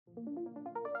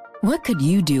What could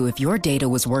you do if your data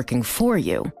was working for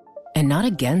you and not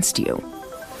against you?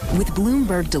 With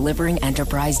Bloomberg delivering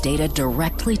enterprise data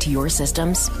directly to your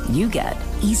systems, you get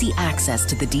easy access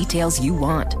to the details you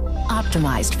want,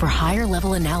 optimized for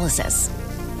higher-level analysis,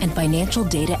 and financial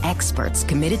data experts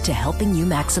committed to helping you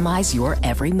maximize your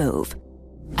every move.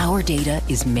 Our data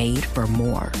is made for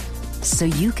more, so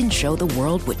you can show the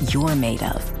world what you're made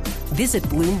of. Visit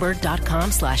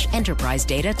Bloomberg.com/enterprise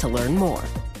data to learn more.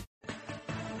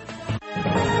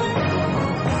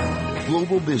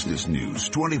 Global business news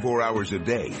 24 hours a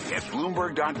day at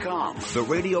Bloomberg.com, the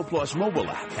Radio Plus mobile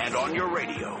app, and on your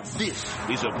radio. This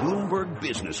is a Bloomberg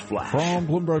Business Flash. From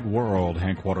Bloomberg World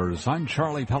headquarters, I'm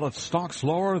Charlie Pellet. Stocks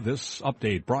lower. This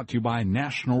update brought to you by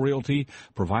National Realty,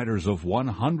 providers of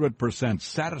 100%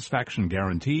 satisfaction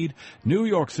guaranteed. New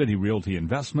York City Realty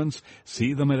Investments.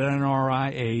 See them at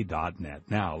nria.net.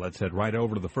 Now, let's head right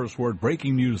over to the First Word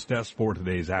breaking news desk for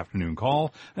today's afternoon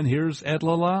call. And here's Ed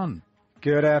Lalonde.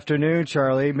 Good afternoon,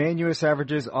 Charlie. Main U.S.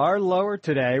 averages are lower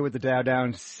today with the Dow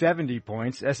down 70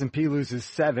 points, S&P loses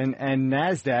 7, and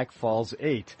NASDAQ falls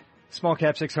 8. Small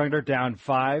cap 600 down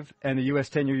 5, and the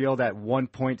U.S. 10-year yield at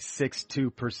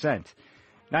 1.62%.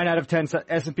 9 out of 10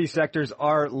 S&P sectors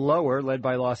are lower, led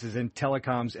by losses in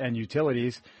telecoms and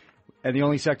utilities, and the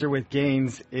only sector with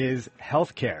gains is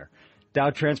healthcare.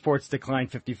 Dow transports decline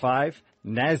 55,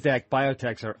 NASDAQ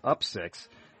biotechs are up 6.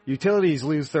 Utilities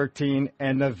lose 13,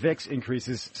 and the VIX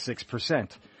increases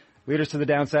 6%. Leaders to the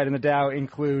downside in the Dow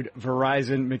include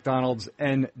Verizon, McDonald's,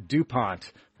 and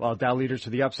DuPont, while Dow leaders to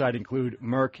the upside include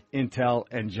Merck, Intel,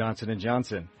 and Johnson &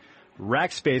 Johnson.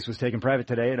 Rackspace was taken private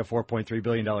today in a $4.3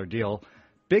 billion deal.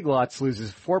 Big Lots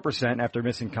loses 4% after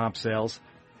missing comp sales.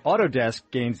 Autodesk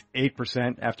gains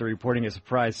 8% after reporting a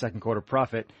surprise second quarter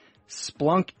profit.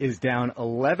 Splunk is down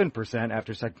 11%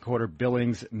 after second quarter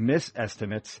billings miss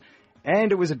estimates.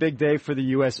 And it was a big day for the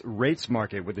U.S. rates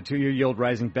market, with the two-year yield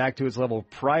rising back to its level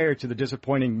prior to the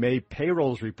disappointing May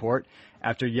payrolls report,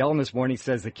 after Yellen this morning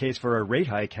says the case for a rate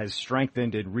hike has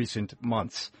strengthened in recent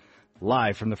months.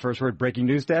 Live from the First Word breaking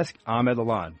news desk, I'm Ed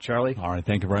Lalonde. Charlie? All right,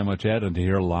 thank you very much, Ed. And to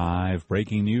hear live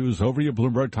breaking news over your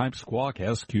Bloomberg Type Squawk,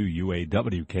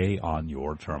 SQUAWK on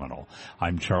your terminal.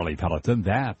 I'm Charlie Pelleton.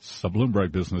 That's a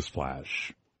Bloomberg Business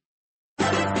Flash.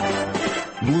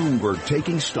 Bloomberg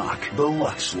taking stock, the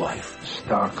Lux Life.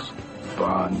 Stocks,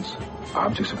 bonds,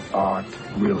 objects of art,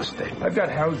 real estate. I've got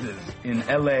houses in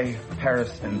L.A.,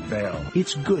 Paris, and Vail.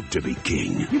 It's good to be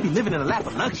king. You be living in a lap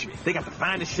of luxury. They got the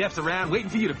finest chefs around waiting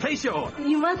for you to place your order.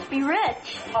 You must be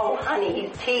rich. Oh, honey,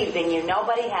 he's teasing you.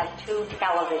 Nobody has 2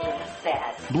 television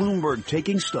sets. Bloomberg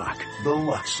taking stock, the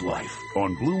Lux Life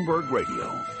on Bloomberg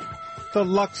Radio. The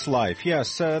Lux Life,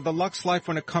 yes, the Lux Life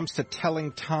when it comes to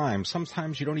telling time.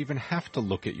 Sometimes you don't even have to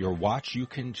look at your watch. You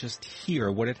can just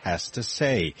hear what it has to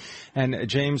say. And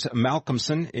James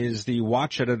Malcolmson is the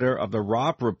watch editor of the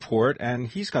Robb report, and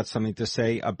he's got something to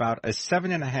say about a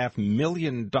 $7.5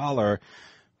 million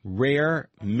rare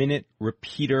minute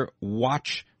repeater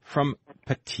watch from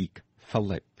Patek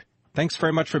Philippe. Thanks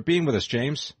very much for being with us,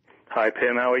 James. Hi,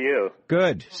 Pim. How are you?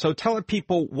 Good. So tell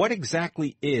people, what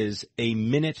exactly is a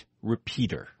minute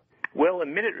repeater? Well, a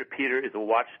minute repeater is a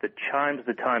watch that chimes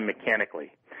the time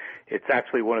mechanically. It's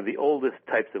actually one of the oldest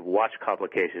types of watch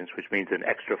complications, which means an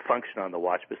extra function on the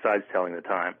watch besides telling the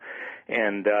time.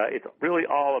 And it's really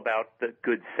all about the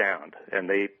good sound. And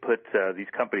they put these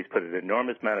companies put an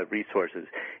enormous amount of resources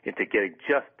into getting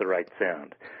just the right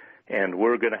sound. And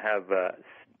we're going to have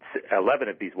 11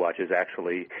 of these watches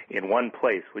actually in one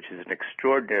place, which is an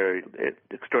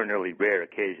extraordinarily rare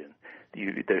occasion.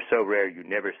 They're so rare you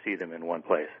never see them in one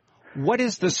place. What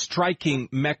is the striking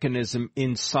mechanism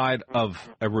inside of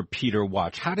a repeater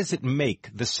watch? How does it make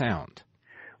the sound?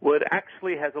 Well, it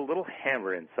actually has a little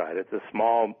hammer inside. It's a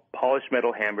small polished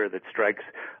metal hammer that strikes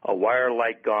a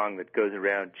wire-like gong that goes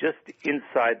around just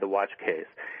inside the watch case.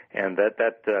 And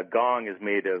that gong is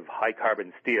made of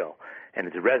high-carbon steel, and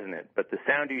it's resonant. But the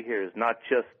sound you hear is not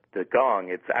just the gong.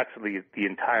 It's actually the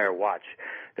entire watch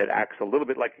that acts a little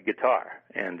bit like a guitar,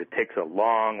 and it takes a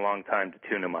long, long time to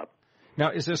tune them up.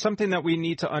 Now, is there something that we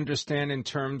need to understand in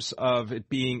terms of it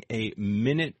being a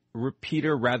minute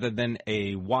repeater rather than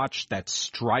a watch that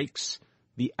strikes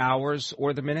the hours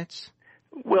or the minutes?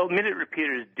 Well, minute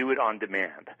repeaters do it on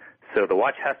demand. So the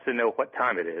watch has to know what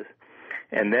time it is,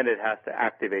 and then it has to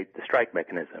activate the strike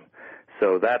mechanism.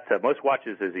 So that's most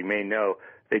watches, as you may know,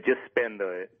 they just spin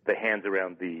the hands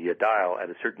around the dial at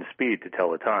a certain speed to tell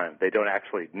the time. They don't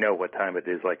actually know what time it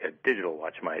is like a digital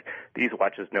watch might. These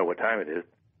watches know what time it is,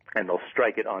 and they'll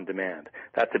strike it on demand.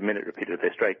 That's a minute repeater.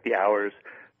 They strike the hours,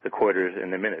 the quarters,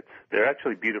 and the minutes. They're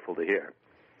actually beautiful to hear.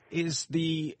 Is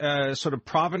the sort of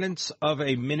provenance of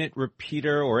a minute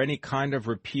repeater or any kind of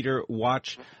repeater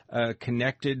watch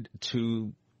connected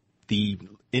to the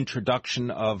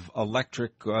introduction of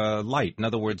electric light? In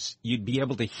other words, you'd be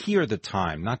able to hear the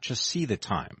time, not just see the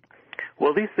time.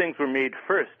 Well, these things were made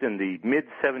first in the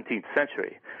mid-17th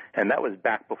century, and that was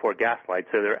back before gaslight,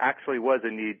 so there actually was a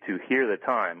need to hear the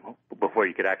time before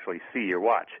you could actually see your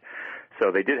watch. So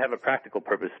they did have a practical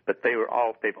purpose, but they've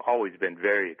always been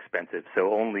very expensive,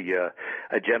 so only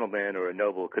a gentleman or a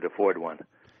noble could afford one.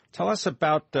 Tell us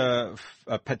about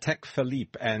Patek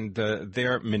Philippe and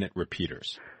their minute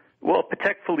repeaters. Well,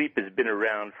 Patek Philippe has been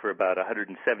around for about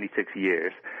 176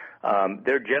 years.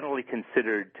 They're generally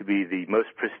considered to be the most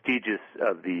prestigious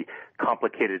of the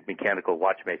complicated mechanical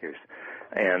watchmakers.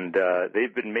 And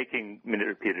they've been making minute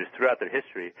repeaters throughout their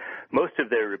history. Most of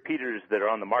their repeaters that are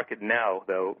on the market now,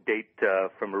 though, date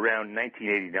from around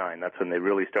 1989. That's when they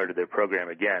really started their program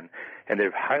again, and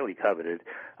they're highly coveted.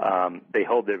 They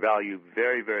hold their value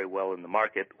very, very well in the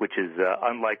market, which is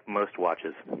unlike most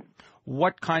watches.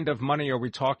 What kind of money are we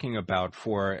talking about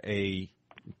for a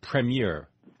premier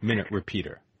minute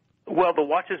repeater? Well, the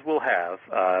watches we'll have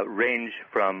range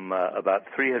from about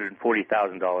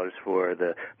 $340,000 for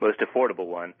the most affordable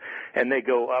one, and they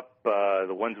go up.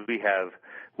 The ones we have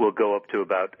will go up to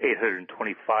about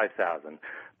 $825,000,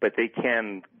 but they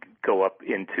can go up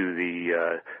into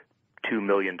the $2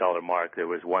 million mark. There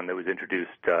was one that was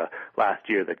introduced last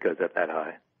year that goes up that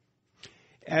high.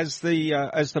 As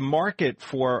the market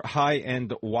for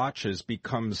high-end watches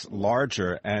becomes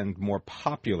larger and more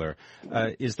popular,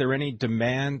 is there any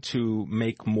demand to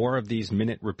make more of these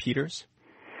minute repeaters?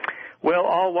 Well,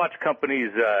 all watch companies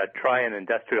try and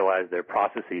industrialize their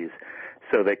processes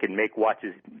so they can make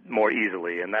watches more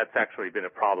easily, and that's actually been a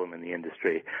problem in the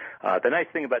industry. The nice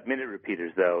thing about minute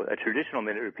repeaters, though, a traditional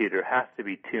minute repeater has to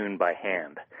be tuned by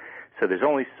hand. So there's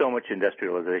only so much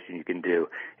industrialization you can do,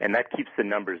 and that keeps the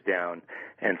numbers down.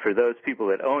 And for those people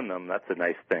that own them, that's a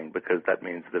nice thing because that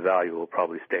means the value will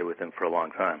probably stay with them for a long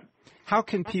time. How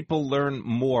can people learn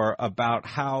more about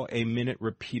how a minute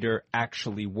repeater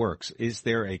actually works? Is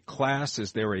there a class?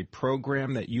 Is there a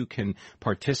program that you can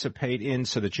participate in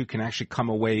so that you can actually come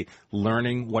away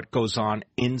learning what goes on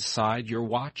inside your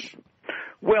watch?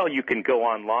 Well, you can go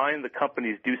online. The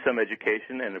companies do some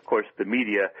education, and, of course, the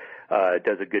media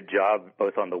does a good job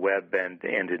both on the web and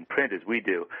in print, as we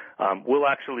do. We'll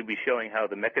actually be showing how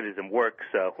the mechanism works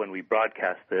when we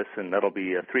broadcast this, and that'll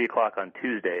be 3 o'clock on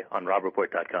Tuesday on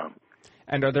RobbReport.com.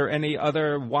 And are there any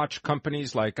other watch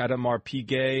companies like Audemars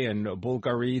Piguet and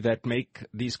Bulgari that make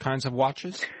these kinds of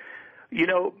watches? You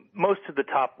know, most of the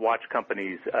top watch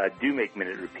companies do make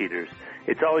minute repeaters.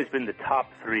 It's always been the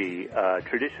top three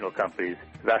traditional companies,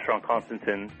 Vacheron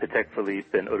Constantin, Patek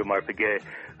Philippe, and Audemars Piguet,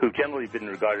 who've generally been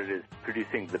regarded as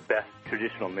producing the best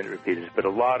traditional minute repeaters. But a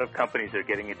lot of companies are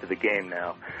getting into the game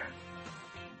now.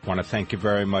 I want to thank you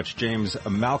very much, James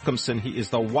Malcolmson. He is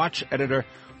the watch editor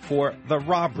for the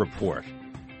Robb Report,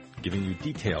 giving you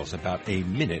details about a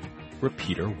minute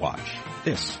repeater watch.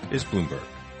 This is Bloomberg.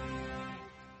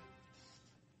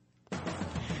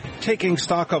 Taking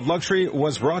Stock of Luxury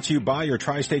was brought to you by your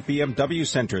Tri-State BMW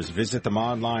centers. Visit them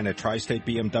online at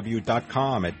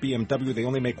tristatebmw.com. At BMW, they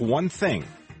only make one thing,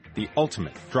 the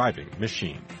ultimate driving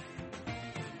machine.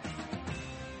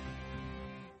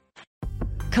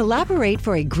 Collaborate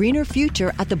for a greener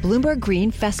future at the Bloomberg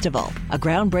Green Festival, a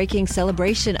groundbreaking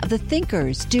celebration of the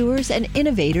thinkers, doers, and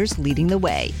innovators leading the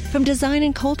way. From design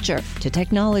and culture to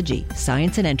technology,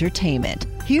 science, and entertainment.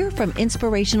 Hear from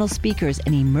inspirational speakers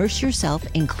and immerse yourself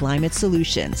in climate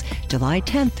solutions. July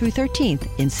 10th through 13th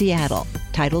in Seattle.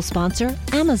 Title sponsor,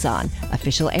 Amazon.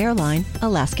 Official airline,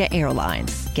 Alaska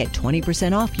Airlines. Get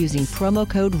 20% off using promo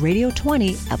code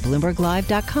radio20 at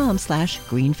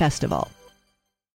BloombergLive.com/Green Festival.